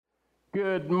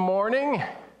Good morning.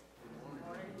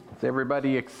 Is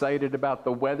everybody excited about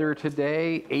the weather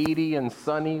today? 80 and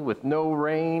sunny with no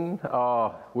rain.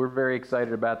 Oh, we're very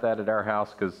excited about that at our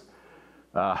house because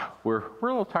we're a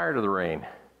little tired of the rain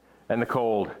and the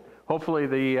cold. Hopefully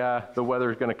the weather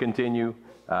is going to continue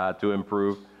to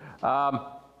improve.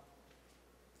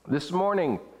 This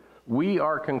morning we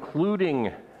are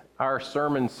concluding our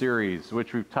sermon series,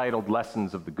 which we've titled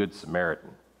Lessons of the Good Samaritan.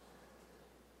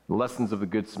 The Lessons of the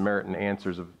Good Samaritan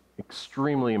answers an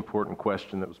extremely important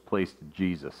question that was placed to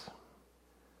Jesus.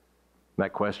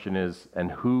 That question is,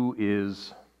 and who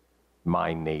is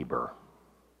my neighbor?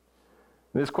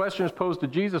 And this question is posed to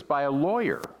Jesus by a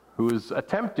lawyer who is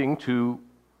attempting to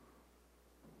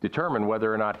determine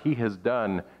whether or not he has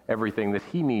done everything that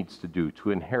he needs to do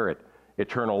to inherit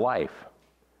eternal life.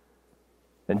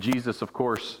 And Jesus, of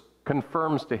course,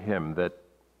 confirms to him that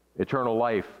eternal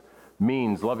life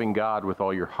means loving God with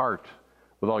all your heart,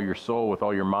 with all your soul, with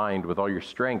all your mind, with all your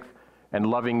strength, and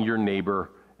loving your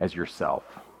neighbor as yourself.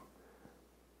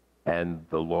 And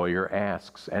the lawyer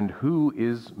asks, and who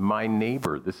is my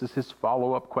neighbor? This is his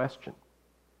follow-up question.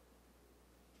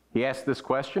 He asks this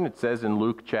question, it says in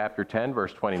Luke chapter 10,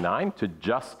 verse 29, to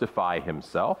justify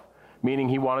himself, meaning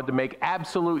he wanted to make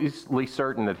absolutely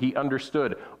certain that he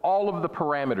understood all of the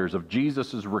parameters of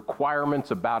Jesus'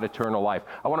 requirements about eternal life.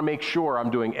 I want to make sure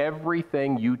I'm doing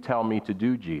everything you tell me to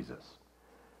do, Jesus.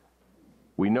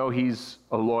 We know he's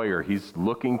a lawyer. He's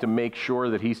looking to make sure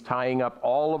that he's tying up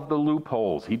all of the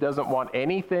loopholes. He doesn't want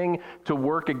anything to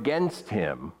work against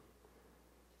him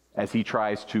as he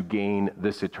tries to gain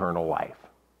this eternal life.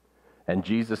 And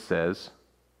Jesus says,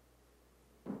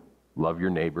 love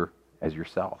your neighbor as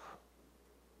yourself.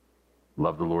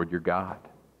 Love the Lord your God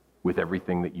with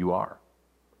everything that you are.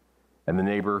 And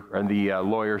the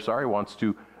lawyer wants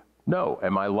to know,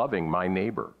 am I loving my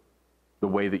neighbor the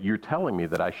way that you're telling me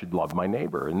that I should love my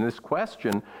neighbor? In this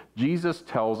question, Jesus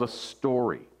tells a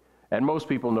story. And most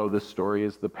people know this story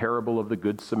as the parable of the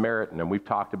Good Samaritan. And we've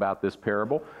talked about this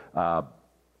parable.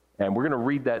 And we're going to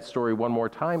read that story one more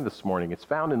time this morning. It's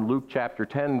found in Luke chapter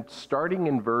 10, starting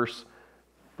in verse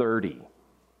 30.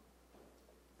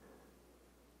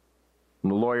 And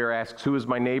the lawyer asks, who is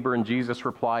my neighbor? And Jesus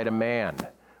replied, a man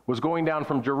was going down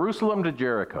from Jerusalem to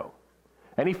Jericho.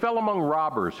 And he fell among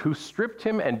robbers who stripped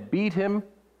him and beat him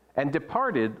and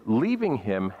departed, leaving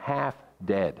him half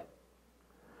dead.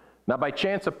 Now by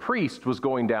chance a priest was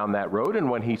going down that road, and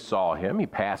when he saw him, he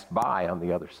passed by on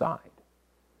the other side.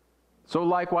 So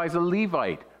likewise a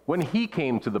Levite, when he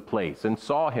came to the place and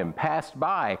saw him, passed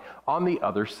by on the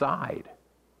other side.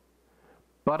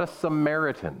 But a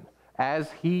Samaritan,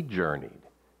 as he journeyed,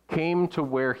 came to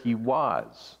where he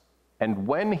was, and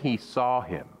when he saw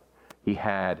him, he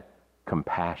had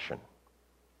compassion.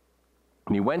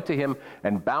 And he went to him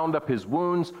and bound up his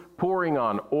wounds, pouring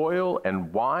on oil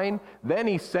and wine. Then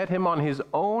he set him on his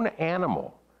own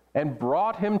animal and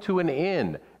brought him to an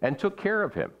inn and took care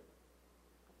of him.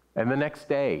 And the next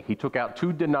day he took out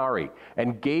 2 denarii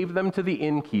and gave them to the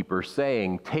innkeeper,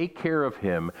 saying, take care of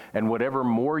him, and whatever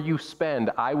more you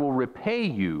spend, I will repay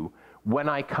you when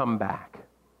I come back.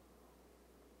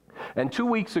 And 2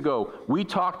 weeks ago, we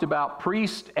talked about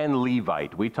priest and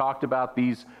Levite. We talked about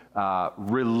these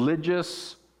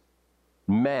religious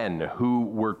men who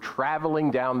were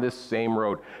traveling down this same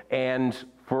road. And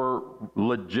for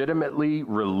legitimately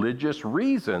religious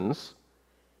reasons,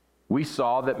 we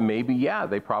saw that maybe,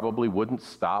 they probably wouldn't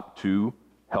stop to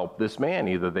help this man.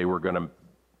 Either they were going to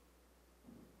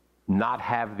not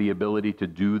have the ability to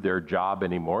do their job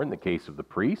anymore in the case of the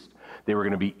priest. They were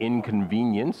going to be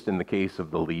inconvenienced in the case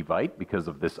of the Levite because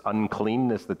of this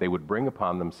uncleanness that they would bring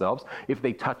upon themselves if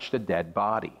they touched a dead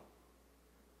body.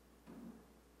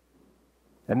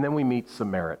 And then we meet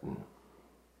Samaritan.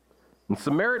 And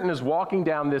Samaritan is walking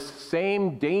down this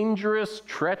same dangerous,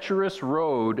 treacherous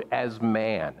road as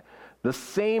man. The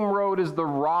same road as the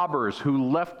robbers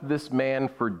who left this man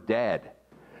for dead.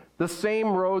 The same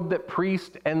road that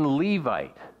priest and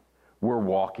Levite were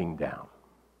walking down.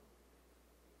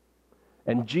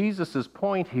 And Jesus'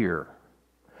 point here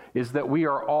is that we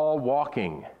are all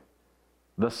walking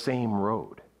the same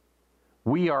road.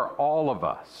 We are all of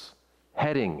us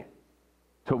heading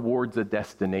towards a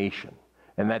destination.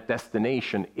 And that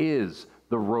destination is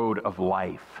the road of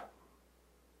life.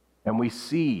 And we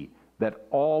see that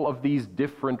all of these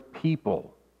different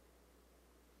people,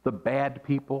 the bad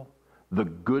people, the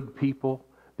good people,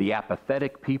 the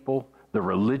apathetic people, the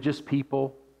religious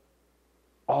people,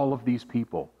 all of these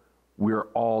people, we're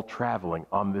all traveling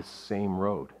on this same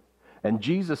road. And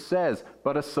Jesus says,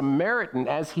 but a Samaritan,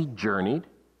 as he journeyed,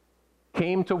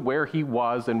 came to where he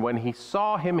was, and when he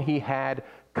saw him, he had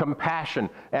compassion.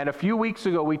 And a few weeks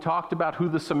ago, we talked about who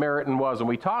the Samaritan was, and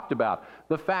we talked about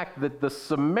the fact that the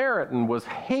Samaritan was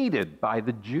hated by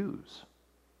the Jews.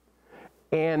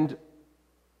 And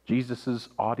Jesus'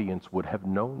 audience would have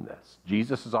known this.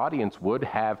 Jesus' audience would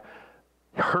have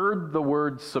heard the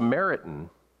word Samaritan,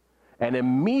 and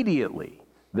immediately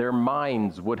their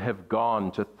minds would have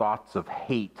gone to thoughts of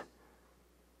hate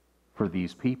for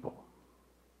these people.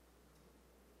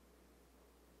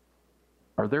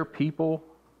 Are there people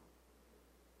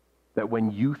that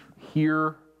when you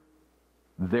hear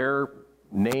their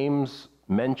names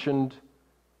mentioned,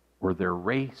 or their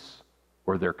race,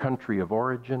 or their country of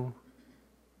origin,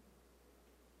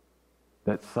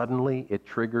 that suddenly it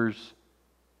triggers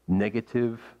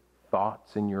negative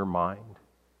thoughts in your mind?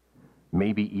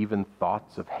 Maybe even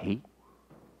thoughts of hate?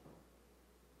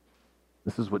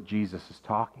 This is what Jesus is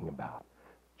talking about.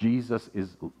 Jesus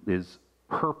is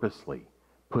purposely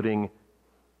putting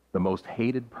the most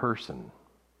hated person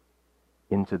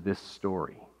into this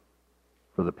story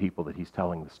for the people that he's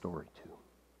telling the story to.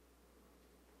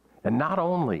 And not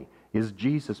only is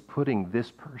Jesus putting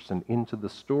this person into the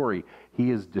story,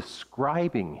 he is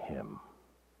describing him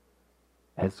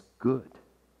as good.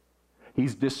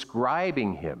 He's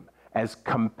describing him as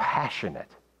compassionate.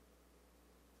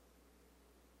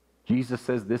 Jesus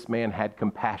says this man had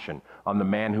compassion on the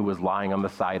man who was lying on the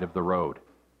side of the road.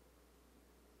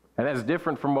 And that's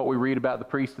different from what we read about the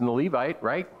priest and the Levite,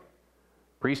 right?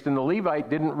 Priest and the Levite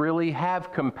didn't really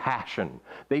have compassion.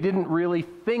 They didn't really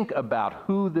think about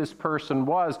who this person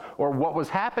was or what was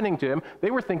happening to him.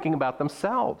 They were thinking about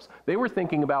themselves. They were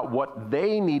thinking about what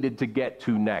they needed to get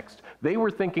to next. They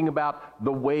were thinking about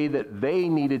the way that they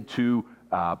needed to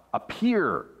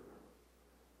appear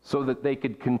so that they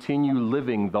could continue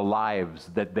living the lives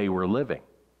that they were living.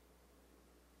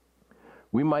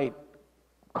 We might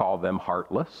call them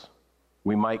heartless.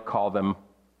 We might call them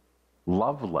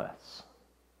loveless.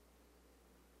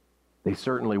 They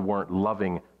certainly weren't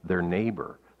loving their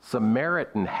neighbor.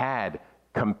 Samaritan had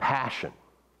compassion.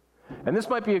 And this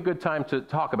might be a good time to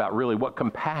talk about really what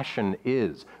compassion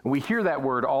is. And we hear that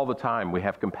word all the time. We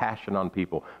have compassion on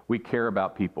people. We care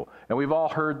about people. And we've all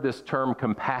heard this term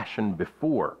compassion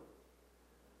before.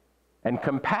 And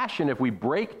compassion, if we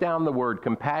break down the word,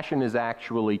 compassion is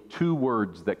actually two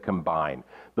words that combine.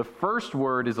 The first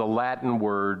word is a Latin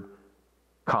word,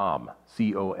 com,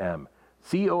 C-O-M.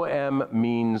 C-O-M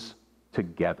means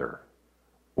together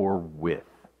or with.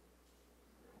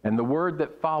 And the word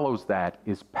that follows that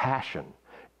is passion.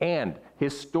 And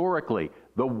historically,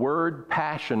 the word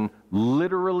passion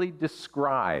literally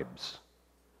describes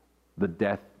the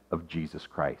death of Jesus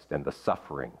Christ and the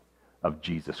suffering of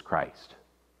Jesus Christ.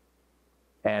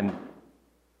 And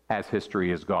as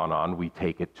history has gone on, we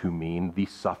take it to mean the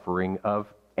suffering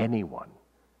of anyone.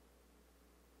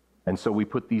 And so we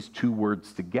put these two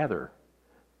words together,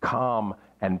 calm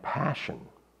and passion.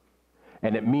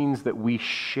 And it means that we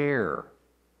share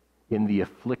in the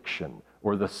affliction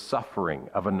or the suffering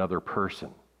of another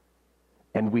person.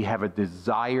 And we have a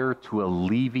desire to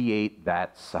alleviate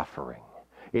that suffering.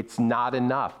 It's not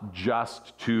enough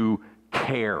just to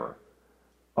care.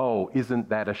 Oh, isn't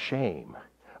that a shame?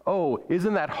 Oh,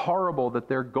 isn't that horrible that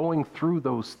they're going through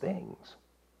those things?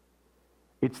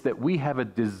 It's that we have a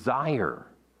desire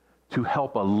to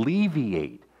help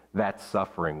alleviate that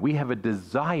suffering. We have a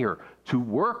desire to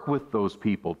work with those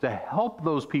people, to help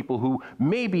those people who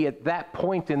maybe at that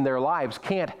point in their lives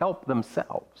can't help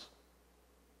themselves.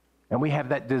 And we have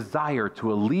that desire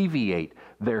to alleviate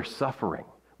their suffering.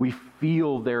 We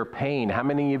feel their pain. How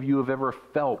many of you have ever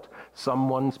felt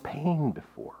someone's pain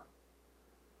before?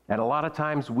 And a lot of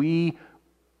times we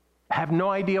have no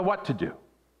idea what to do.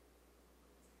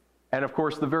 And of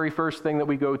course, the very first thing that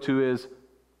we go to is,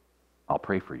 I'll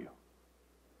pray for you.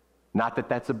 Not that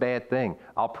that's a bad thing.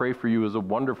 I'll pray for you is a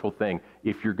wonderful thing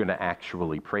if you're going to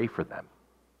actually pray for them.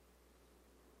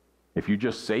 If you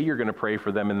just say you're going to pray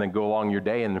for them and then go along your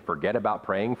day and forget about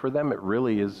praying for them, it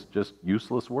really is just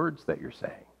useless words that you're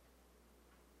saying.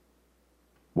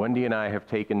 Wendy and I have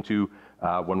taken to,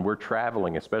 when we're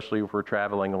traveling, especially if we're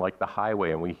traveling like the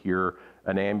highway and we hear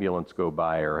an ambulance go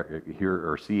by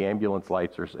or see ambulance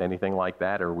lights or anything like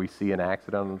that, or we see an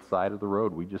accident on the side of the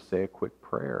road, we just say a quick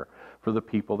prayer for the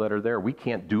people that are there. We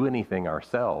can't do anything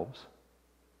ourselves,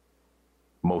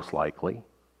 most likely.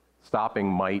 Stopping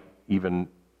might even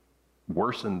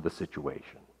worsen the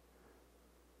situation,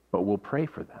 but we'll pray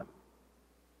for them.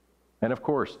 And of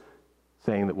course,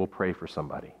 saying that we'll pray for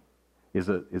somebody is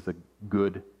a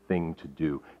good thing to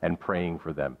do, and praying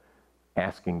for them,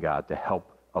 asking God to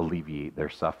help alleviate their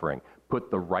suffering,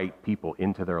 put the right people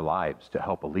into their lives to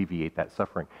help alleviate that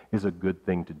suffering is a good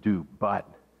thing to do. But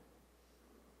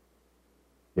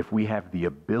if we have the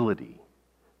ability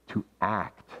to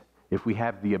act, if we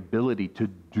have the ability to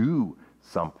do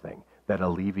something that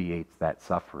alleviates that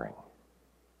suffering,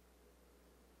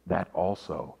 that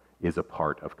also is a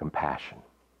part of compassion.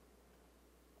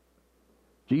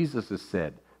 Jesus is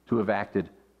said to have acted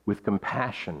with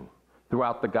compassion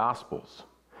throughout the Gospels.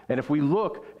 And if we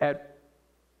look at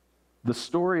the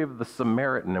story of the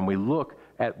Samaritan and we look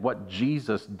at what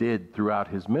Jesus did throughout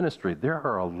his ministry, there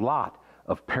are a lot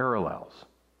of parallels.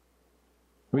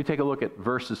 Let me take a look at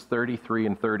verses 33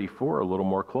 and 34 a little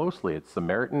more closely. It's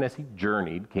Samaritan, as he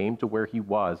journeyed, came to where he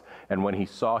was, and when he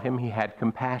saw him, he had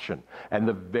compassion. And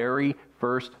the very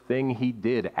first thing he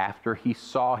did after he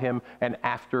saw him and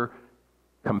after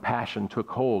compassion took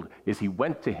hold is he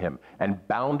went to him and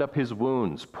bound up his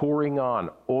wounds, pouring on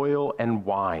oil and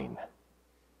wine.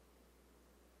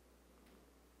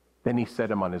 Then he set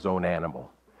him on his own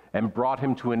animal and brought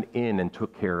him to an inn and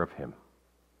took care of him.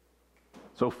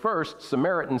 So first,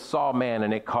 Samaritan saw man,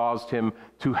 and it caused him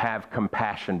to have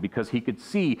compassion because he could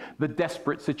see the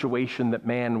desperate situation that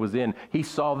man was in. He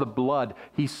saw the blood.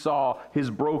 He saw his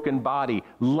broken body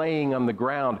laying on the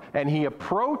ground, and he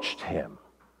approached him,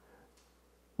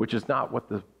 which is not what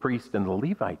the priest and the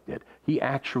Levite did. He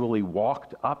actually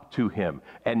walked up to him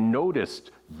and noticed,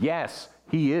 yes,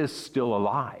 he is still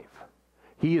alive.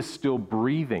 He is still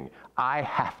breathing. I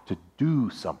have to do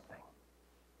something.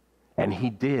 And he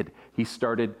did. He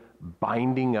started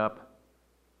binding up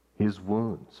his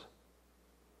wounds.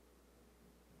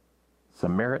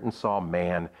 Samaritan saw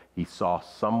man. He saw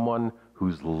someone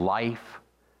whose life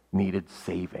needed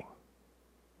saving.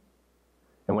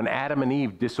 And when Adam and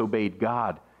Eve disobeyed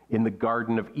God in the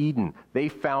Garden of Eden, they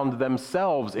found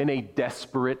themselves in a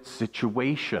desperate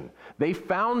situation. They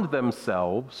found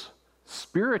themselves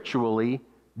spiritually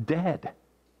dead.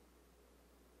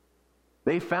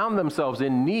 They found themselves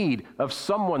in need of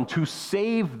someone to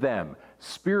save them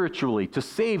spiritually, to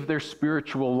save their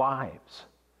spiritual lives.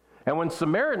 And when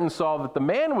Samaritan saw that the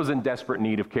man was in desperate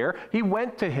need of care, he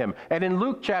went to him. And in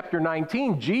Luke chapter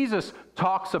 19, Jesus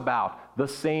talks about the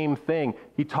same thing.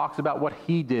 He talks about what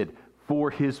he did for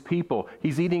his people.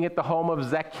 He's eating at the home of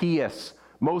Zacchaeus.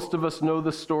 Most of us know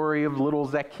the story of little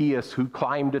Zacchaeus who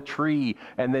climbed a tree,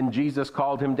 and then Jesus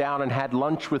called him down and had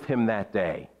lunch with him that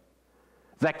day.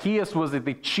 Zacchaeus was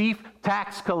the chief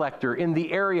tax collector in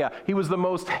the area. He was the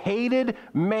most hated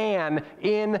man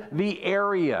in the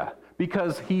area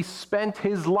because he spent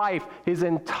his life, his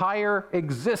entire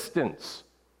existence,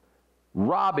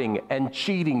 robbing and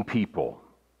cheating people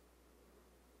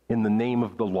in the name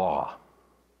of the law.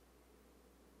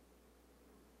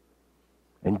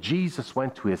 And Jesus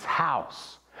went to his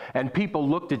house, and people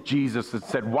looked at Jesus and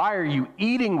said, "Why are you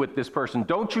eating with this person?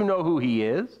 Don't you know who he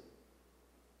is?"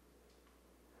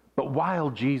 But while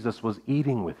Jesus was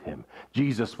eating with him,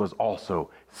 Jesus was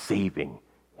also saving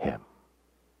him.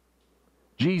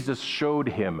 Jesus showed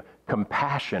him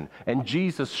compassion, and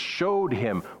Jesus showed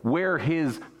him where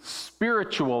his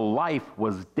spiritual life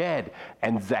was dead,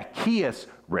 and Zacchaeus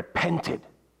repented.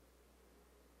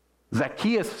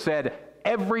 Zacchaeus said,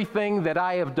 "Everything that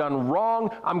I have done wrong,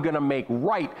 I'm going to make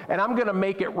right, and I'm going to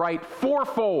make it right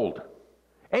fourfold.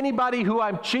 Anybody who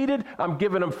I've cheated, I'm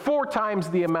giving them 4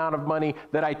 times the amount of money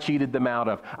that I cheated them out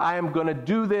of. I am going to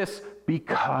do this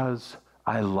because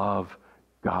I love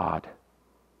God."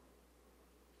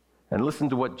 And listen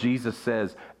to what Jesus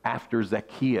says after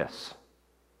Zacchaeus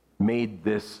made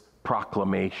this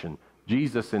proclamation.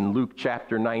 Jesus in Luke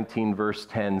chapter 19, verse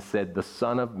 10 said, "The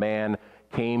Son of Man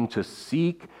came to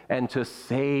seek and to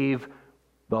save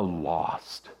the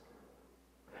lost."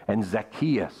 And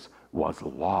Zacchaeus was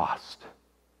lost.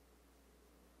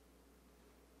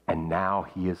 And now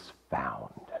he is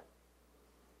found.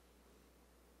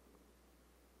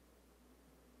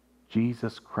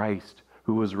 Jesus Christ,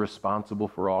 who was responsible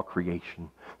for all creation,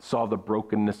 saw the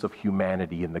brokenness of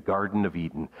humanity in the Garden of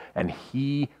Eden, and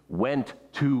he went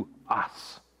to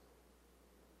us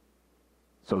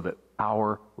so that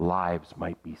our lives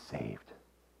might be saved.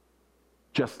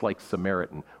 Just like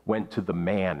Samaritan went to the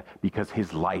man because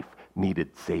his life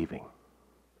needed saving.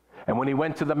 And when he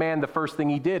went to the man, the first thing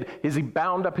he did is he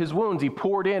bound up his wounds. He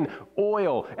poured in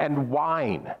oil and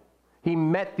wine. He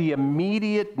met the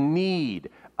immediate need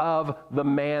of the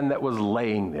man that was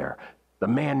laying there. The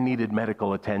man needed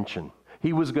medical attention.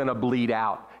 He was going to bleed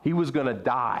out. He was going to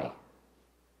die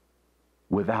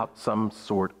without some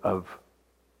sort of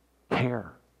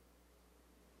care.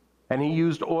 And he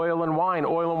used oil and wine.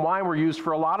 Oil and wine were used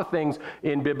for a lot of things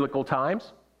in biblical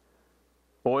times.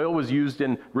 Oil was used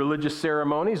in religious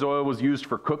ceremonies. Oil was used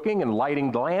for cooking and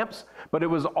lighting lamps. But it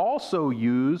was also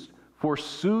used for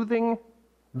soothing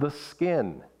the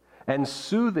skin and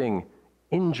soothing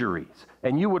injuries,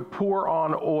 and you would pour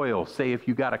on oil, say if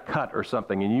you got a cut or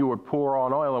something, and you would pour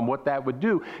on oil, and what that would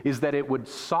do is that it would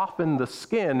soften the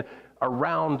skin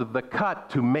around the cut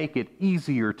to make it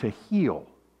easier to heal.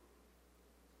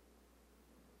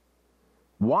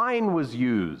 Wine was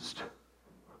used,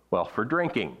 well, for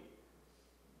drinking,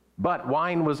 but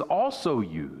wine was also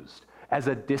used as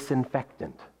a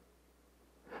disinfectant.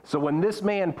 So when this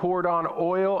man poured on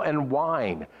oil and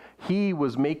wine, he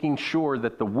was making sure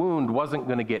that the wound wasn't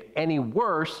going to get any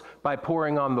worse by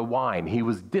pouring on the wine. He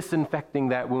was disinfecting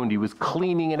that wound. He was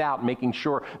cleaning it out, making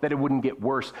sure that it wouldn't get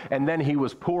worse. And then he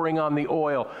was pouring on the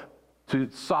oil to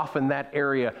soften that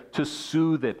area, to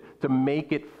soothe it, to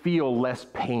make it feel less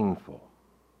painful.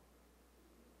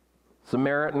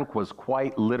 Samaritan was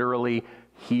quite literally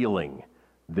healing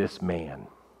this man.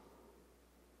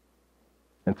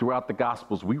 And throughout the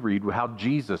Gospels, we read how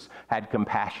Jesus had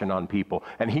compassion on people.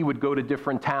 And he would go to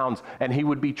different towns, and he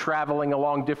would be traveling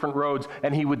along different roads,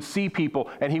 and he would see people,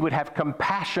 and he would have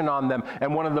compassion on them.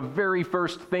 And one of the very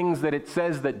first things that it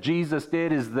says that Jesus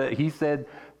did is that he said,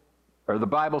 or the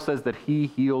Bible says that he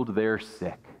healed their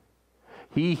sick.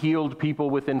 He healed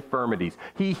people with infirmities.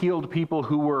 He healed people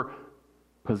who were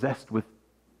possessed with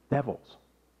devils.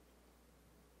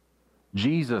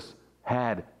 Jesus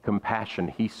had compassion.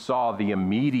 He saw the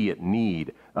immediate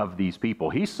need of these people.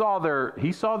 He saw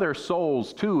their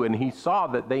souls too, and he saw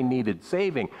that they needed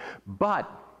saving. But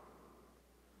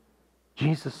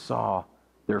Jesus saw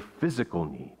their physical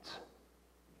needs,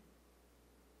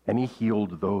 and he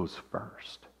healed those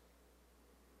first.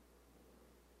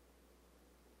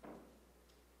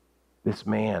 This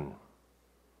man,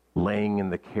 laying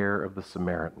in the care of the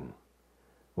Samaritan,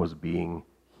 was being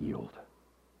healed.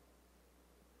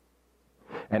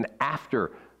 And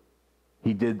after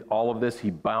he did all of this,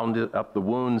 he bound up the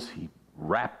wounds, he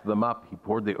wrapped them up, he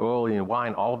poured the oil and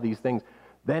wine, all of these things.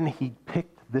 Then he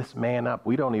picked this man up.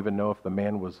 We don't even know if the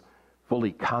man was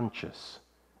fully conscious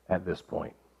at this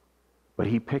point. But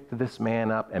he picked this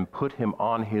man up and put him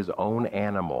on his own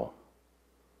animal,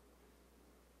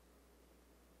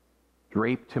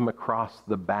 draped him across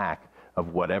the back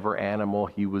of whatever animal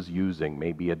he was using,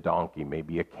 maybe a donkey,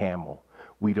 maybe a camel.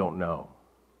 We don't know.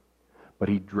 But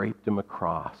he draped him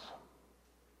across,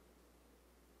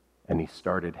 and he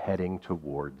started heading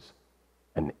towards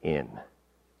an inn.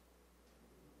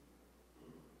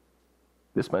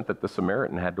 This meant that the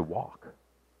Samaritan had to walk.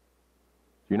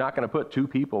 You're not going to put two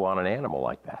people on an animal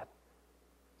like that,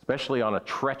 especially on a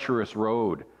treacherous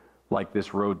road like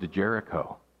this road to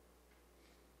Jericho.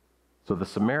 So the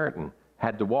Samaritan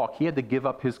had to walk. He had to give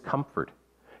up his comfort.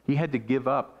 He had to give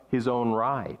up his own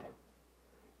ride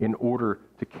in order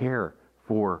to care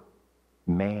for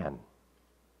man.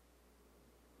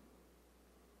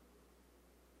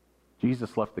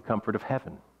 Jesus left the comfort of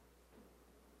heaven.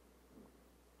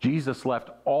 Jesus left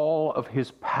all of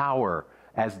his power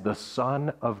as the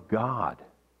Son of God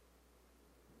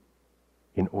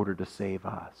in order to save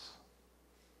us.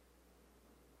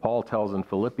 Paul tells in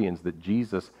Philippians that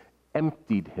Jesus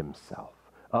emptied himself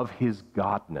of his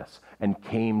godness and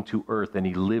came to earth, and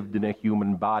he lived in a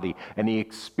human body, and he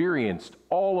experienced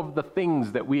all of the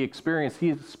things that we experience.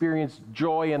 He experienced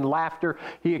joy and laughter.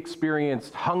 He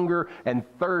experienced hunger and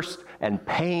thirst and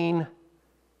pain,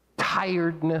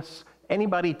 tiredness.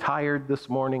 Anybody tired this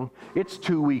morning? It's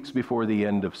 2 weeks before the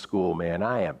end of school, man.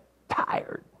 I am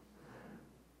tired.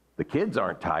 The kids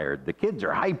aren't tired. The kids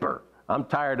are hyper. I'm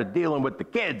tired of dealing with the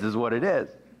kids is what it is.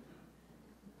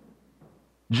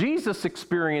 Jesus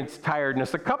experienced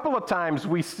tiredness. A couple of times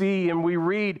we see and we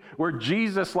read where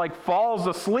Jesus falls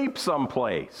asleep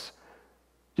someplace.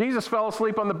 Jesus fell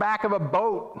asleep on the back of a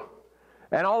boat,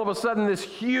 and all of a sudden this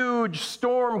huge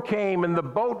storm came, and the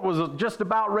boat was just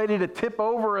about ready to tip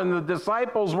over, and the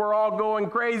disciples were all going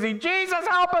crazy. Jesus,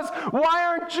 help us! Why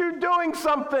aren't you doing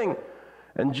something?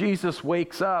 And Jesus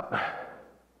wakes up,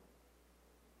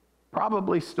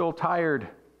 probably still tired,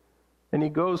 and he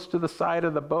goes to the side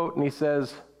of the boat and he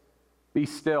says, "Be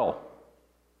still."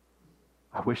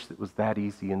 I wish it was that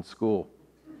easy in school.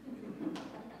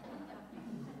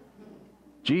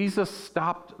 Jesus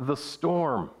stopped the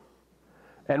storm.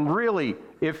 And really,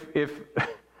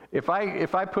 if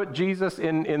I put Jesus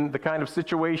in the kind of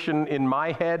situation in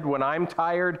my head when I'm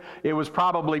tired, it was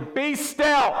probably, "Be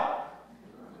still!"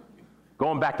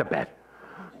 Going back to bed.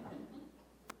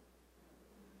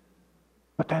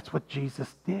 But that's what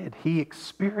Jesus did. He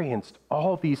experienced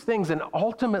all these things, and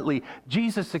ultimately,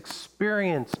 Jesus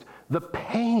experienced the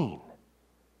pain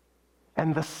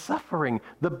and the suffering,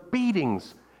 the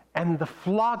beatings and the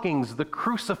floggings, the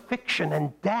crucifixion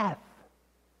and death.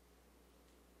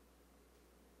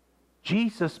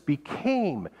 Jesus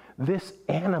became this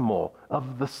animal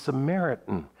of the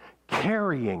Samaritan,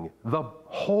 carrying the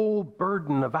whole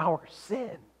burden of our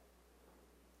sin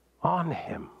on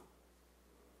him,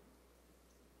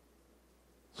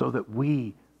 so that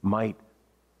we might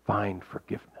find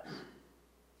forgiveness.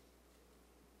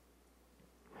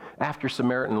 After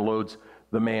Samaritan loads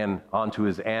the man onto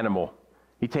his animal,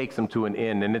 he takes him to an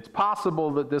inn, and it's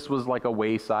possible that this was like a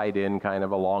wayside inn kind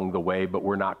of along the way, but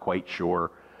we're not quite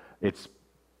sure. It's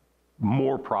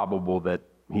more probable that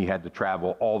he had to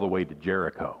travel all the way to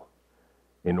Jericho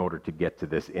in order to get to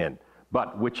this inn.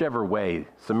 But whichever way,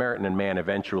 Samaritan and man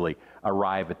eventually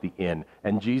arrive at the inn,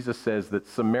 and Jesus says that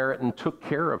Samaritan took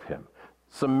care of him.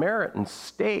 Samaritan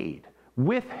stayed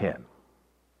with him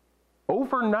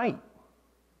overnight,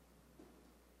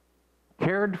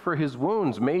 cared for his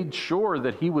wounds, made sure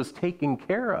that he was taken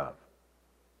care of.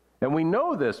 And we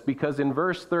know this because in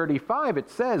verse 35 it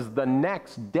says the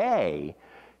next day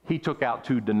he took out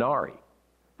 2 denarii.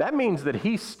 That means that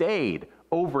he stayed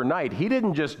overnight. He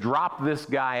didn't just drop this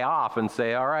guy off and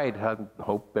say, all right, I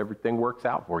hope everything works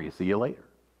out for you. See you later.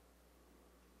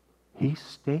 He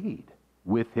stayed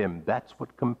with him. That's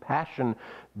what compassion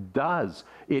does.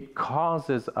 It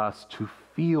causes us to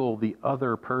feel the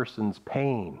other person's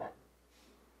pain.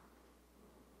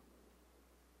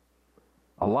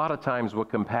 A lot of times what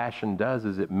compassion does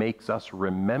is it makes us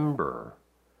remember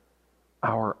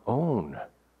our own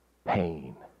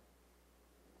pain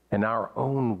and our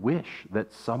own wish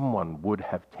that someone would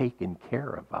have taken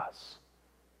care of us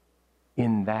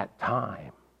in that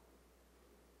time.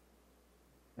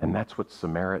 And that's what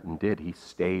Samaritan did. He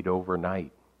stayed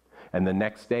overnight. And the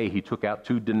next day he took out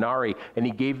 2 denarii and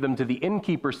he gave them to the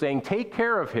innkeeper, saying, take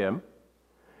care of him,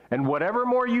 and whatever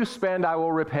more you spend I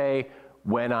will repay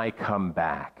when I come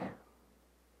back.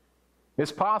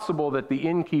 It's possible that the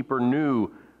innkeeper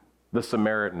knew the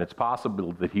Samaritan. It's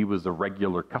possible that he was a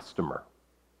regular customer,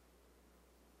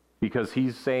 because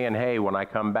he's saying, hey, when I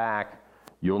come back,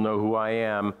 you'll know who I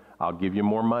am. I'll give you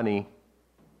more money.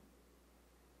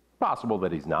 Possible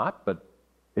that he's not, but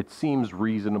it seems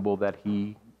reasonable that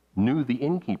he knew the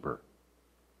innkeeper.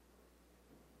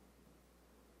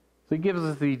 So he gives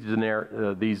us these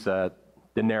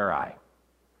denarii.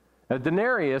 A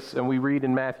denarius, and we read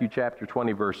in Matthew chapter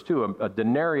 20, verse 2, a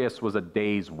denarius was a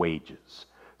day's wages.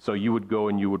 So you would go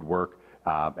and you would work,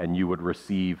 and you would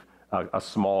receive a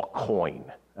small coin,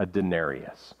 a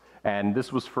denarius. And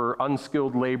this was for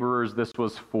unskilled laborers. This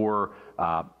was for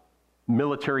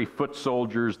military foot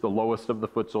soldiers, the lowest of the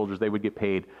foot soldiers. They would get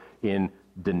paid in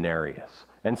denarius.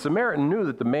 And Samaritan knew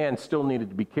that the man still needed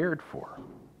to be cared for.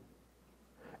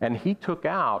 And he took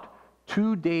out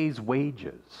 2 days'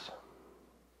 wages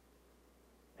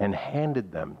and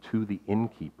handed them to the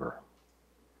innkeeper.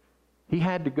 He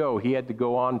had to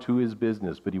go on to his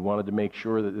business, but he wanted to make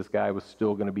sure that this guy was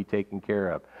still going to be taken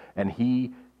care of. And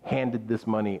he handed this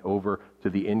money over to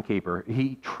the innkeeper.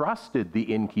 He trusted the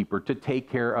innkeeper to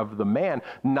take care of the man,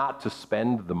 not to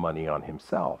spend the money on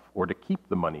himself or to keep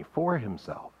the money for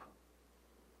himself.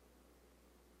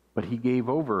 But he gave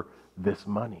over this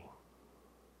money.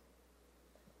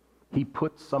 He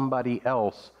put somebody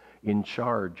else in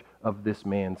charge of this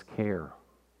man's care.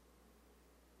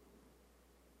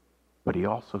 But he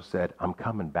also said, I'm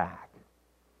coming back.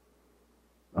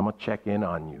 I'm going to check in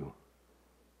on you.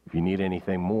 If you need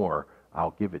anything more,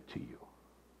 I'll give it to you.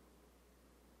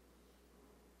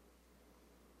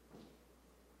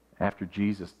 After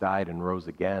Jesus died and rose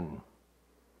again,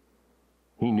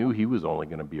 he knew he was only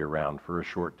going to be around for a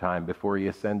short time before he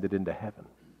ascended into heaven.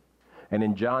 And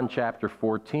in John chapter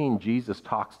 14, Jesus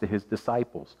talks to his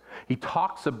disciples. He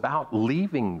talks about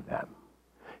leaving them.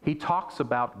 He talks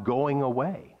about going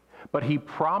away. But he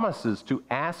promises to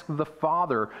ask the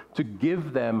Father to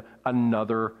give them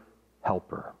another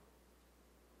helper.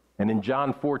 And in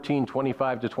John 14,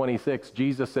 25 to 26,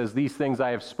 Jesus says, these things I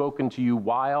have spoken to you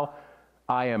while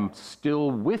I am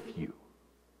still with you.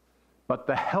 But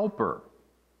the helper,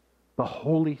 the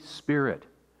Holy Spirit,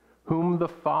 whom the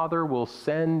Father will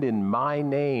send in my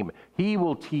name, he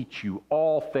will teach you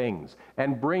all things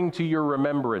and bring to your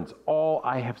remembrance all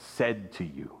I have said to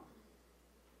you.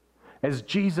 As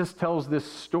Jesus tells this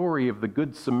story of the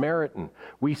Good Samaritan,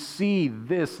 we see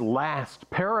this last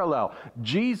parallel.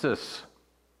 Jesus,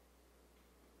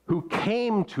 who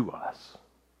came to us,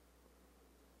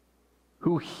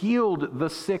 who healed the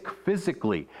sick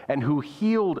physically, and who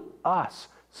healed us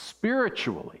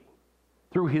spiritually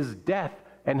through his death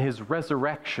and his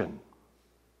resurrection,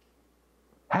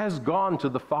 has gone to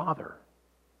the Father.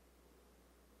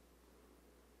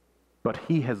 But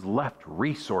he has left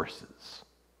resources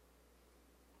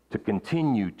to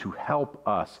continue to help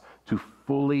us to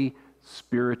fully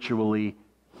spiritually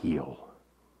heal.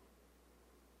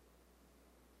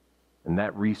 And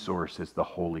that resource is the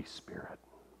Holy Spirit.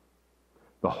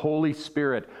 The Holy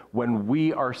Spirit, when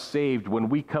we are saved, when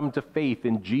we come to faith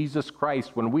in Jesus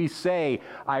Christ, when we say,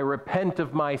 I repent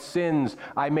of my sins,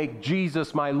 I make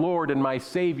Jesus my Lord and my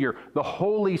Savior, the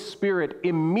Holy Spirit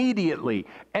immediately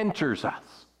enters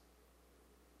us,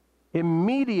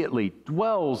 immediately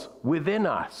dwells within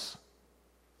us,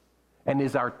 and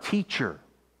is our teacher,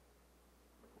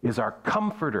 is our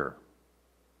comforter,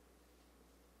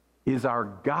 is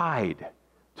our guide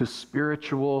to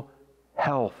spiritual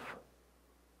health.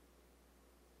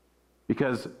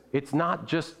 Because it's not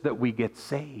just that we get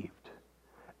saved.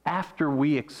 After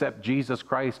we accept Jesus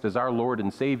Christ as our Lord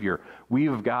and Savior,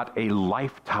 we've got a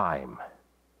lifetime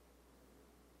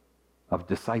of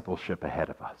discipleship ahead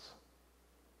of us.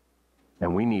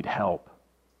 And we need help.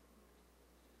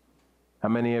 How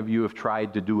many of you have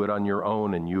tried to do it on your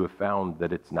own and you have found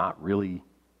that it's not really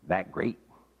that great?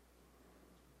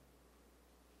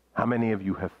 How many of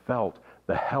you have felt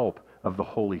the help of the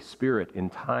Holy Spirit in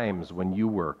times when you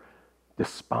were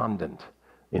despondent,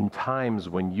 in times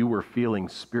when you were feeling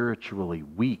spiritually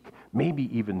weak,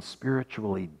 maybe even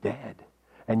spiritually dead,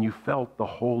 and you felt the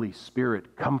Holy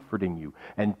Spirit comforting you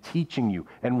and teaching you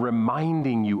and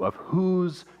reminding you of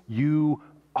whose you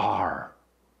are?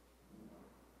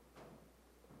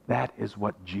 That is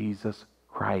what Jesus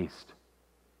Christ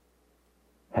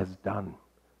has done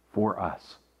for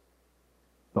us.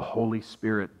 The Holy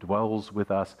Spirit dwells with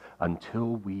us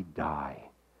until we die.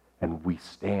 And we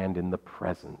stand in the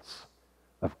presence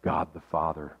of God the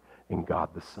Father and God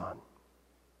the Son.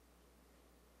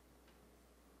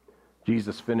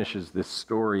 Jesus finishes this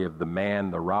story of the man,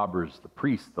 the robbers, the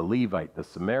priest, the Levite, the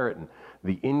Samaritan,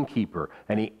 the innkeeper,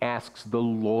 and he asks the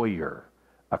lawyer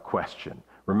a question.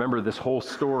 Remember, this whole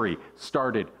story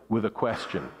started with a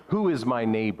question. Who is my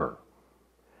neighbor?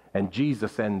 And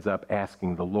Jesus ends up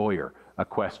asking the lawyer a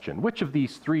question. Which of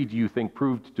these three do you think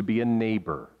proved to be a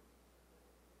neighbor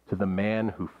to the man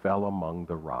who fell among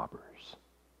the robbers?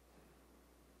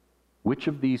 Which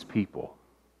of these people,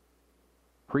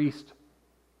 priest,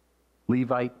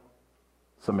 Levite,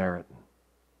 Samaritan?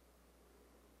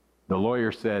 The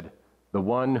lawyer said, the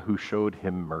one who showed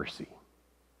him mercy.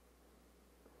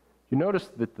 You notice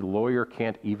that the lawyer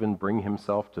can't even bring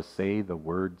himself to say the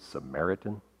word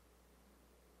Samaritan?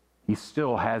 He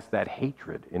still has that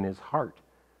hatred in his heart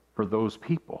for those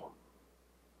people.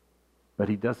 But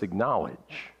he does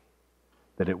acknowledge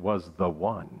that it was the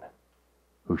one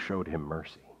who showed him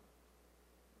mercy.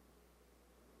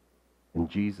 And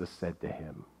Jesus said to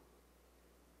him,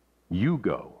 you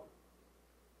go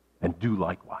and do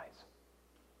likewise.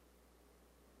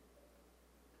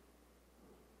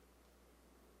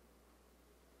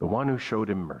 The one who showed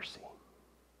him mercy.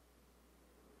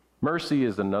 Mercy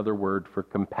is another word for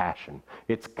compassion.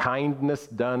 It's kindness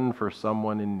done for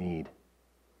someone in need.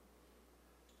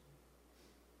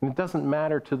 And it doesn't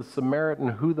matter to the Samaritan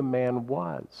who the man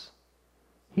was.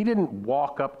 He didn't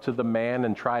walk up to the man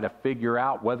and try to figure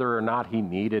out whether or not he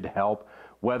needed help,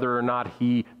 whether or not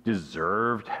he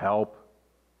deserved help.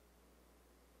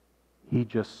 He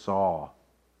just saw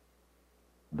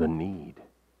the need,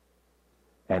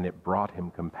 and it brought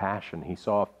him compassion. He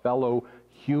saw a fellow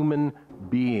human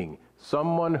being,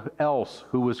 someone else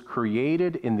who was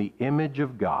created in the image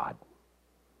of God,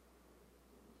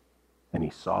 and he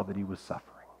saw that he was suffering.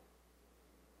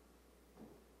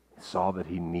 He saw that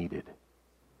he needed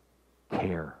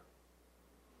care,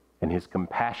 and his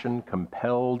compassion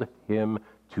compelled him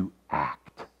to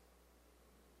act,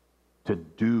 to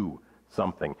do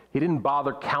something. He didn't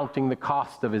bother counting the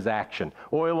cost of his action.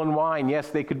 Oil and wine, yes,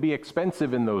 they could be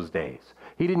expensive in those days.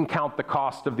 He didn't count the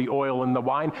cost of the oil and the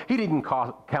wine. He didn't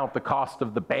count the cost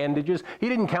of the bandages. He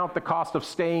didn't count the cost of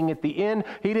staying at the inn.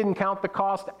 He didn't count the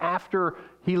cost after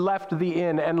he left the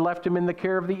inn and left him in the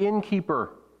care of the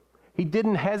innkeeper. He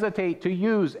didn't hesitate to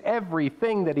use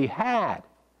everything that he had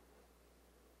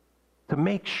to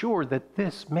make sure that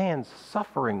this man's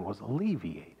suffering was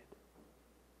alleviated.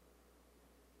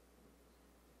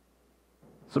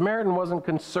 Samaritan wasn't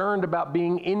concerned about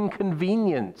being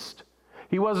inconvenienced.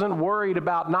 He wasn't worried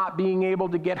about not being able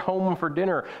to get home for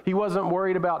dinner. He wasn't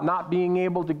worried about not being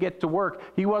able to get to work.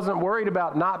 He wasn't worried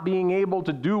about not being able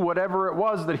to do whatever it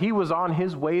was that he was on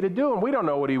his way to do. And we don't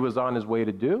know what he was on his way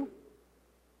to do.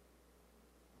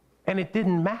 And it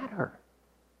didn't matter.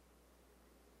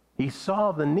 He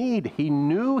saw the need. He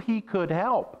knew he could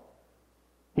help.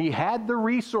 He had the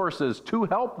resources to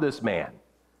help this man.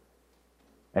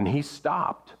 And he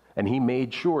stopped, and he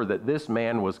made sure that this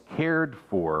man was cared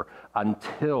for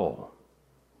until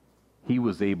he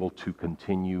was able to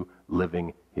continue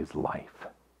living his life.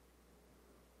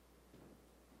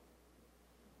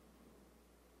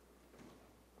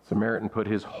 Samaritan put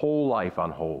his whole life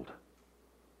on hold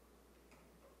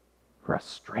for a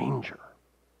stranger.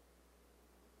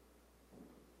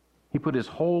 He put his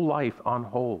whole life on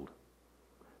hold,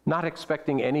 not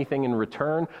expecting anything in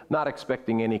return, not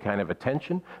expecting any kind of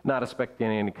attention, not expecting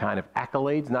any kind of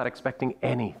accolades, not expecting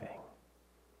anything.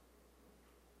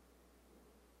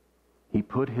 He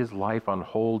put his life on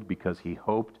hold because he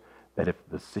hoped that if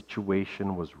the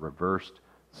situation was reversed,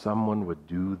 someone would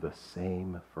do the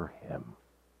same for him.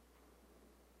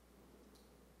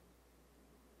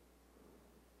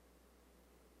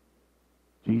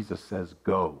 Jesus says,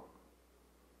 go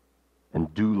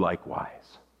and do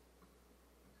likewise.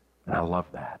 And I love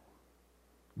that.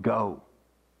 Go.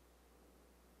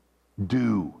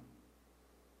 Do.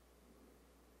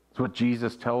 It's what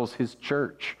Jesus tells his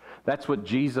church. That's what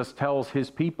Jesus tells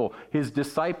his people, his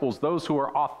disciples, those who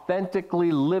are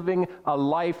authentically living a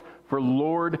life for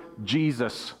Lord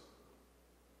Jesus.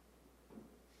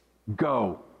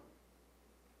 Go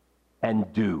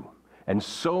and do. And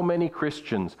so many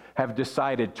Christians have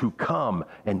decided to come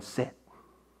and sit.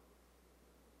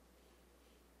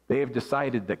 They have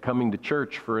decided that coming to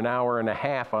church for an hour and a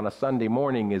half on a Sunday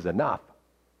morning is enough.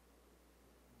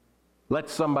 Let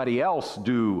somebody else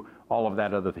do all of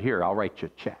that other. Here, I'll write you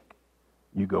a check.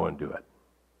 You go and do it.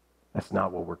 That's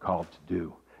not what we're called to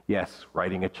do. Yes,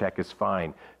 writing a check is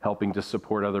fine. Helping to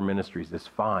support other ministries is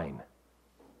fine.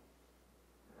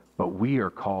 But we are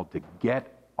called to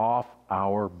get off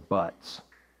our butts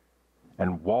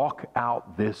and walk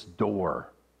out this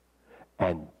door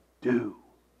and do.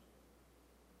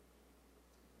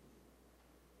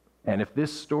 And if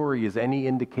this story is any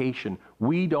indication,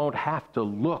 we don't have to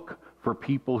look for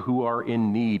people who are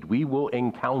in need. We will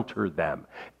encounter them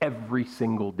every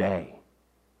single day.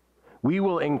 We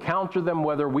will encounter them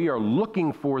whether we are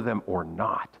looking for them or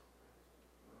not.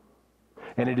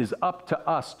 And it is up to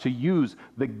us to use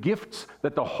the gifts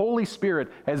that the Holy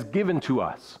Spirit has given to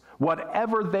us,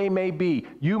 whatever they may be.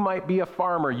 You might be a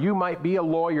farmer, you might be a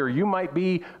lawyer, you might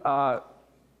be a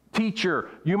teacher,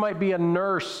 you might be a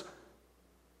nurse,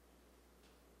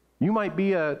 you might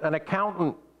be an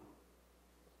accountant,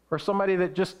 or somebody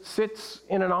that just sits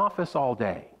in an office all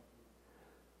day.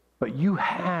 But you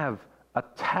have a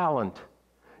talent.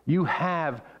 You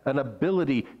have an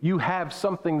ability. You have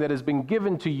something that has been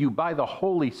given to you by the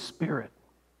Holy Spirit.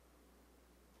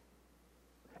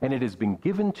 And it has been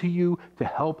given to you to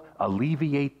help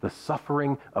alleviate the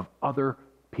suffering of other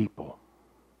people.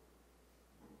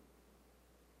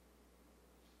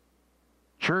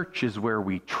 Church is where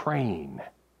we train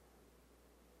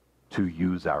to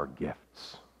use our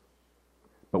gifts.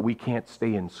 But we can't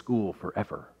stay in school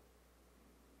forever.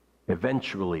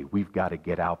 Eventually, we've got to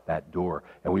get out that door,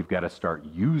 and we've got to start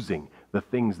using the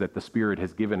things that the Spirit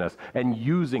has given us and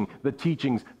using the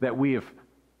teachings that we have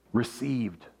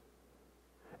received.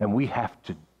 And we have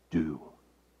to do.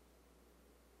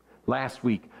 Last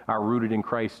week, our Rooted in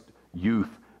Christ youth,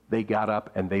 they got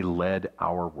up and they led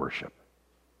our worship.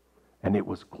 And it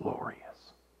was glorious.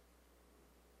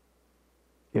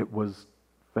 It was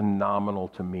phenomenal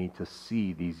to me to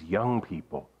see these young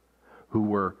people who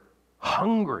were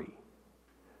hungry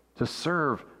to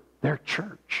serve their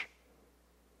church.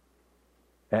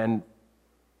 And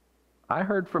I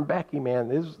heard from Becky, man,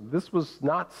 this was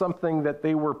not something that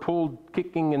they were pulled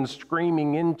kicking and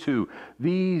screaming into.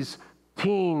 These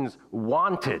teens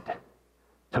wanted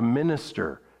to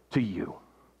minister to you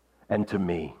and to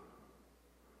me.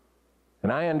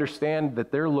 And I understand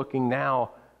that they're looking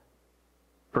now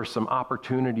for some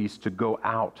opportunities to go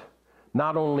out,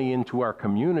 not only into our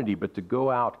community, but to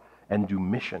go out and do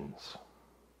missions.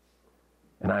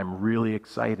 And I'm really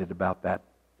excited about that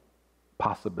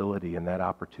possibility and that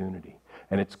opportunity.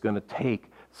 And it's going to take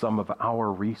some of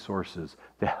our resources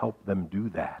to help them do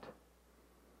that.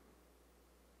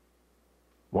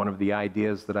 One of the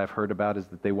ideas that I've heard about is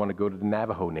that they want to go to the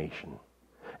Navajo Nation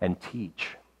and teach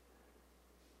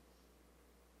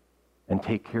and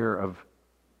take care of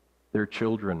their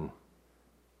children,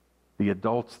 the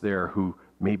adults there who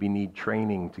maybe need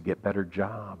training to get better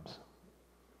jobs.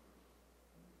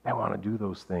 They want to do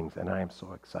those things, and I am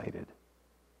so excited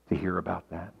to hear about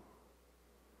that.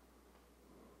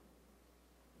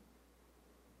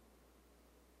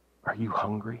 Are you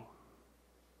hungry?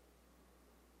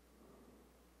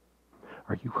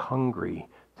 Are you hungry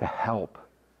to help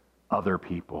other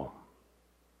people?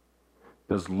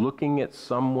 Does looking at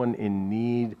someone in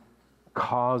need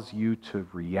cause you to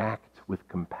react with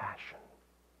compassion?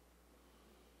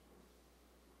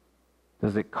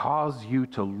 Does it cause you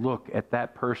to look at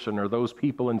that person or those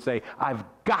people and say, I've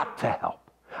got to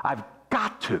help. I've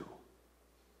got to.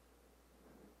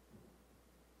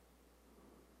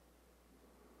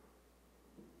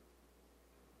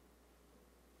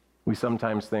 We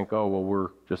sometimes think, oh, well, we're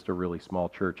just a really small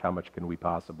church. How much can we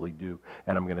possibly do?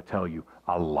 And I'm going to tell you,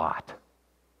 a lot.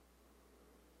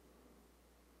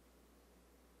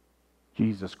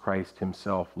 Jesus Christ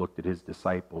himself looked at his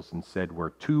disciples and said,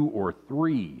 where 2 or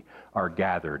 3 are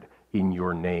gathered in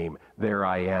your name, there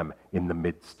I am in the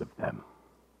midst of them.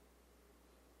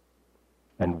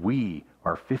 And we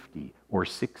are 50 or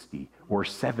 60 or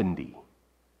 70.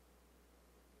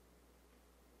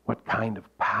 What kind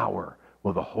of power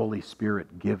will the Holy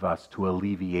Spirit give us to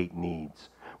alleviate needs?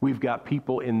 We've got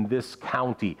people in this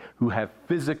county who have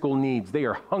physical needs. They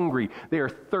are hungry, they are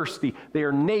thirsty, they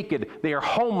are naked, they are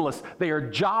homeless, they are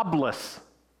jobless.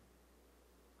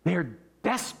 They are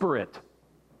desperate.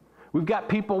 We've got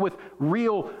people with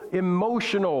real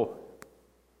emotional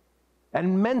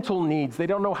and mental needs. They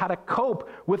don't know how to cope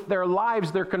with their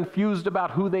lives. They're confused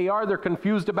about who they are. They're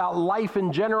confused about life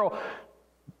in general.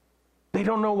 They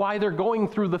don't know why they're going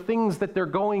through the things that they're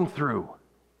going through.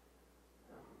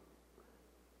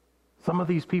 Some of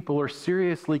these people are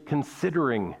seriously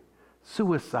considering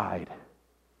suicide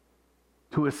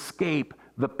to escape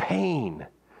the pain,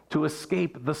 to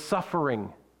escape the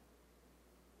suffering.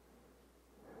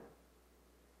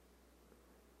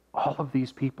 All of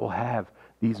these people have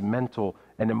these mental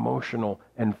and emotional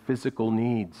and physical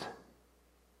needs.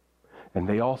 And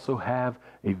they also have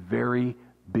a very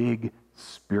big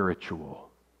spiritual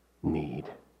need.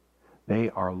 They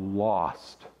are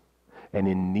lost and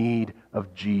in need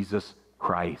of Jesus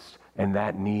Christ. And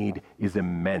that need is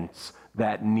immense.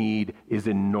 That need is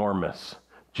enormous.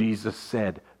 Jesus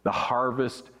said, the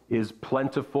harvest is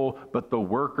plentiful, but the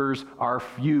workers are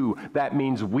few. That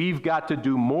means we've got to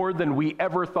do more than we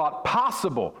ever thought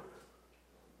possible.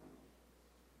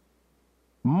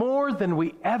 More than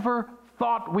we ever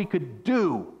thought we could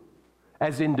do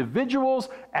as individuals,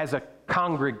 as a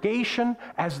congregation,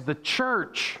 as the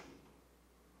church,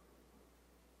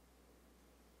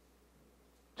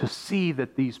 to see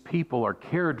that these people are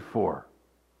cared for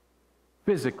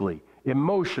physically,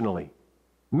 emotionally,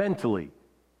 mentally,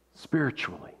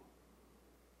 spiritually.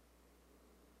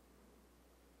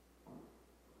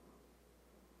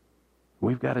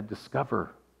 We've got to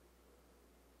discover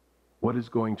what is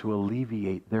going to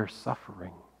alleviate their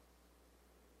suffering.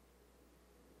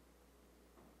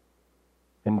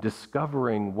 And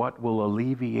discovering what will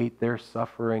alleviate their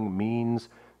suffering means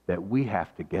that we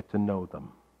have to get to know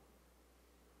them.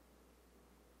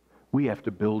 We have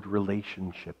to build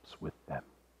relationships with them.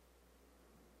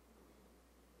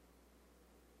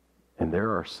 And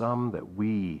there are some that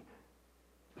we,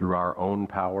 through our own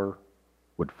power,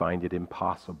 would find it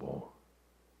impossible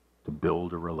to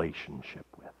build a relationship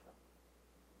with.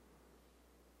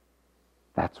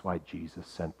 That's why Jesus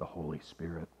sent the Holy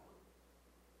Spirit,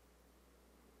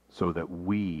 so that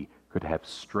we could have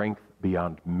strength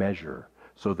beyond measure,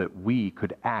 so that we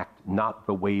could act not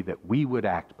the way that we would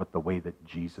act, but the way that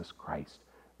Jesus Christ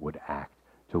would act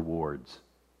towards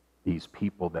these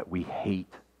people that we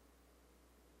hate,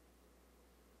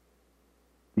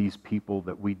 these people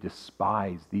that we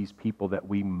despise, these people that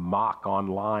we mock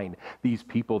online, these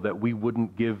people that we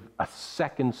wouldn't give a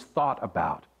second's thought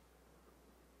about.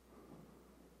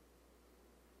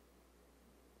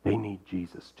 They need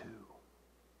Jesus too.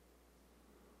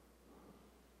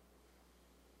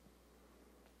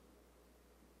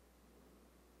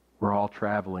 We're all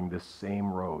traveling this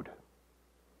same road.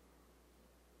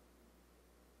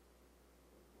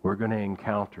 We're going to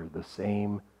encounter the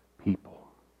same people.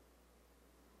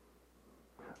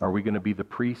 Are we going to be the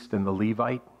priest and the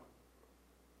Levite,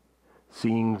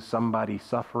 seeing somebody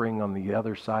suffering on the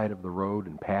other side of the road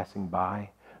and passing by,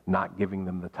 not giving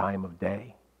them the time of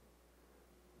day?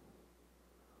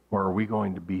 Or are we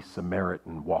going to be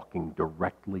Samaritan, walking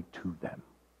directly to them,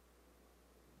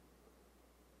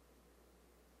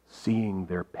 seeing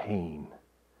their pain,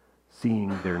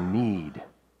 seeing their need,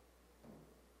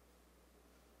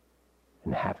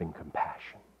 and having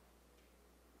compassion?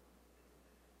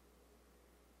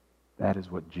 That is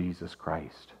what Jesus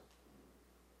Christ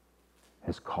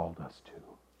has called us to.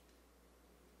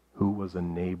 Who was a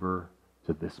neighbor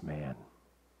to this man?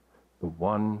 The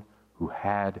one who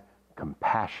had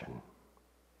compassion.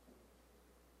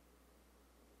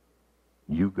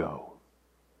 You go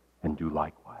and do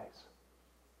likewise.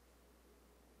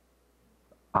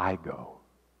 I go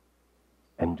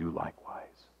and do likewise.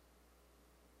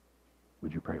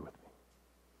 Would you pray with me?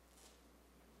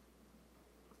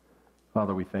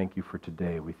 Father, we thank you for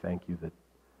today. We thank you that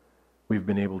we've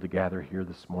been able to gather here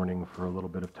this morning for a little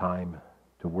bit of time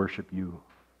to worship you,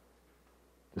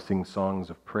 to sing songs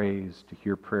of praise, to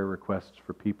hear prayer requests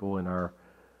for people in our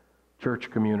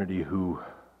church community who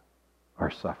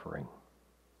are suffering.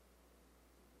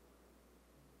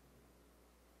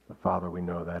 But Father, we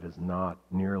know that is not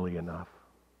nearly enough.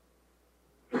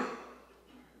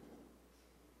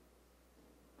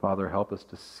 Father, help us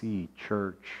to see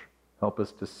church, help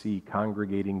us to see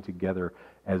congregating together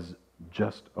as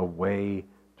just a way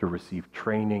to receive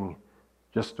training,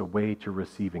 just a way to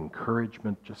receive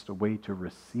encouragement, just a way to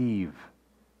receive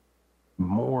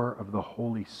more of the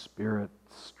Holy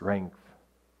Spirit's strength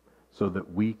so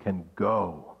that we can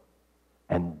go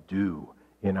and do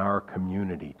in our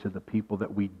community, to the people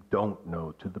that we don't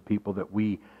know, to the people that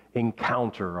we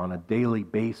encounter on a daily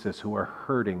basis who are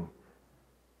hurting,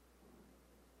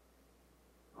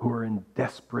 who are in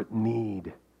desperate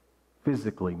need,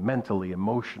 physically, mentally,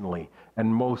 emotionally,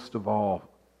 and most of all,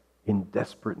 in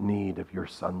desperate need of your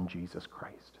Son, Jesus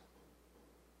Christ.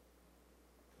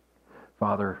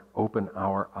 Father, open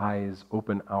our eyes,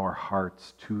 open our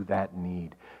hearts to that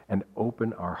need, and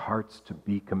open our hearts to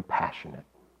be compassionate.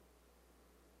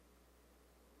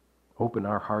 Open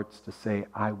our hearts to say,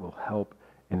 I will help,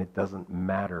 and it doesn't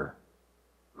matter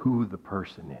who the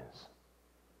person is.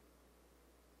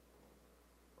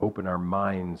 Open our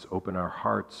minds, open our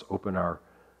hearts, open our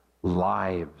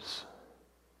lives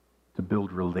to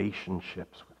build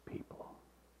relationships with people,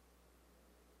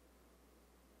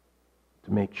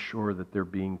 to make sure that they're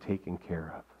being taken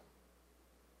care of.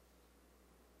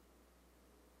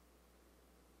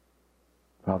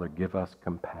 Father, give us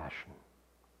compassion.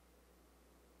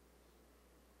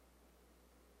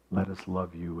 Let us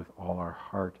love you with all our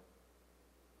heart,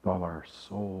 with all our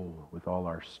soul, with all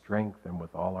our strength, and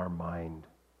with all our mind.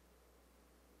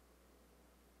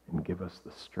 And give us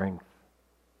the strength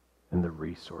and the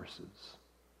resources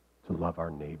to love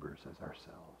our neighbors as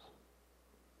ourselves.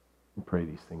 We pray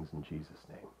these things in Jesus'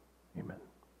 name. Amen.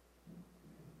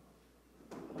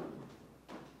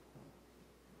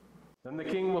 Then the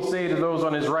king will say to those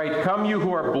on his right, "Come, you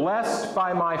who are blessed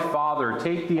by my Father,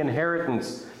 take the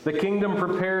inheritance, the kingdom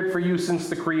prepared for you since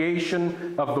the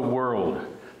creation of the world.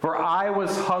 For I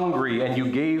was hungry, and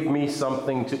you gave me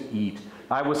something to eat.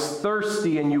 I was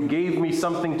thirsty, and you gave me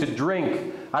something to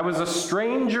drink. I was a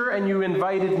stranger, and you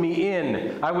invited me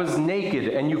in. I was naked,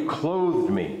 and you clothed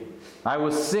me. I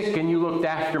was sick, and you looked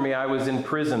after me. I was in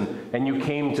prison, and you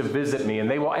came to visit me." And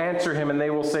they will answer him, and they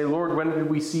will say, "Lord, when did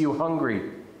we see you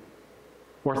hungry,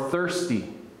 or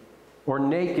thirsty, or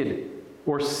naked,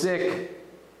 or sick,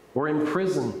 or in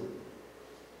prison?"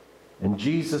 And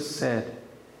Jesus said,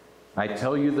 "I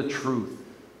tell you the truth,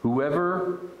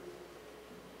 whoever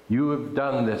you have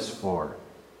done this for,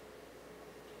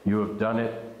 you have done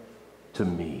it to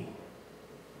me."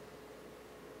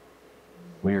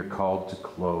 We are called to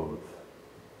clothe.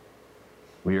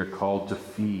 We are called to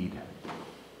feed.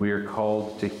 We are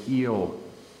called to heal.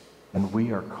 And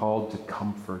we are called to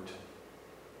comfort.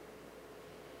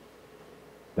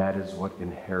 That is what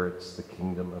inherits the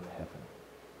kingdom of heaven.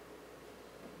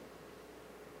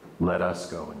 Let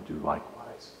us go and do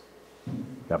likewise.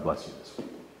 God bless you this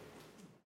week.